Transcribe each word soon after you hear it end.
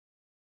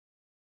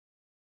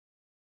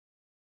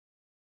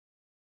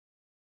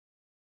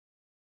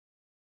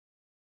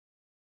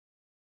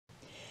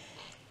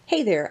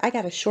Hey there, I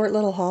got a short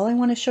little haul I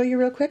want to show you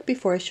real quick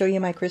before I show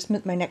you my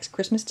next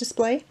Christmas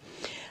display.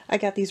 I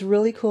got these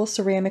really cool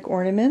ceramic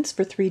ornaments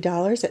for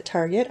 $3 at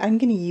Target. I'm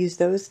going to use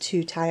those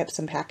to tie up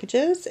some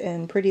packages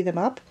and pretty them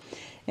up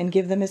and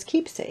give them as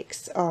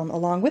keepsakes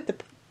along with the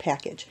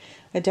package.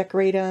 I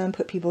decorate them,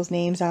 put people's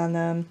names on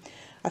them.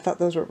 I thought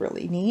those were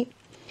really neat.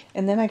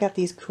 And then I got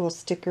these cool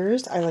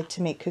stickers. I like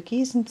to make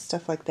cookies and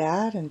stuff like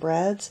that and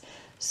breads.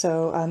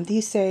 So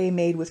these say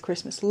made with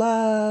Christmas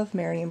love,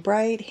 merry and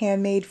bright,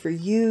 handmade for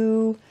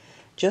you,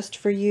 just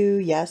for you.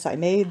 Yes, I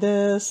made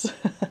this.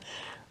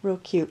 Real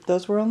cute.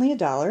 Those were only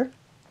 $1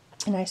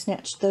 and I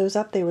snatched those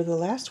up. They were the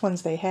last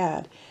ones they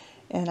had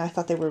and I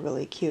thought they were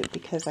really cute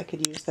because I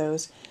could use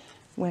those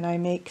when I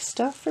make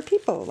stuff for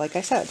people, like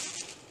I said.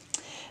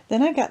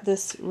 Then I got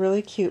this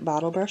really cute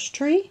bottle brush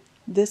tree.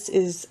 This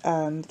is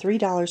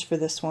 $3 for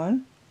this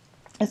one.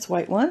 It's a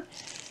white one.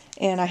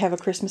 And I have a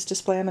Christmas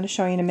display I'm going to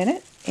show you in a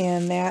minute.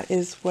 And that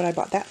is what I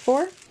bought that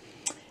for.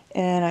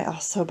 And I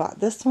also bought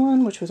this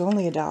one, which was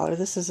only $1.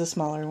 This is a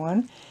smaller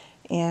one.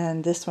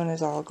 And this one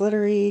is all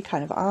glittery,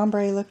 kind of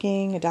ombre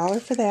looking.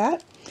 $1 for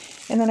that.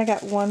 And then I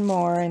got one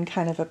more in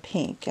kind of a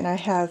pink. And I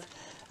have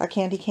a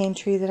candy cane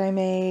tree that I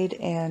made.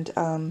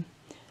 And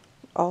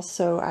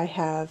also I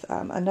have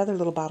another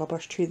little bottle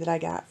brush tree that I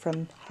got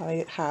from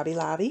Hobby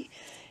Lobby.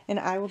 And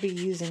I will be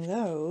using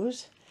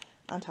those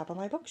on top of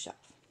my bookshelf.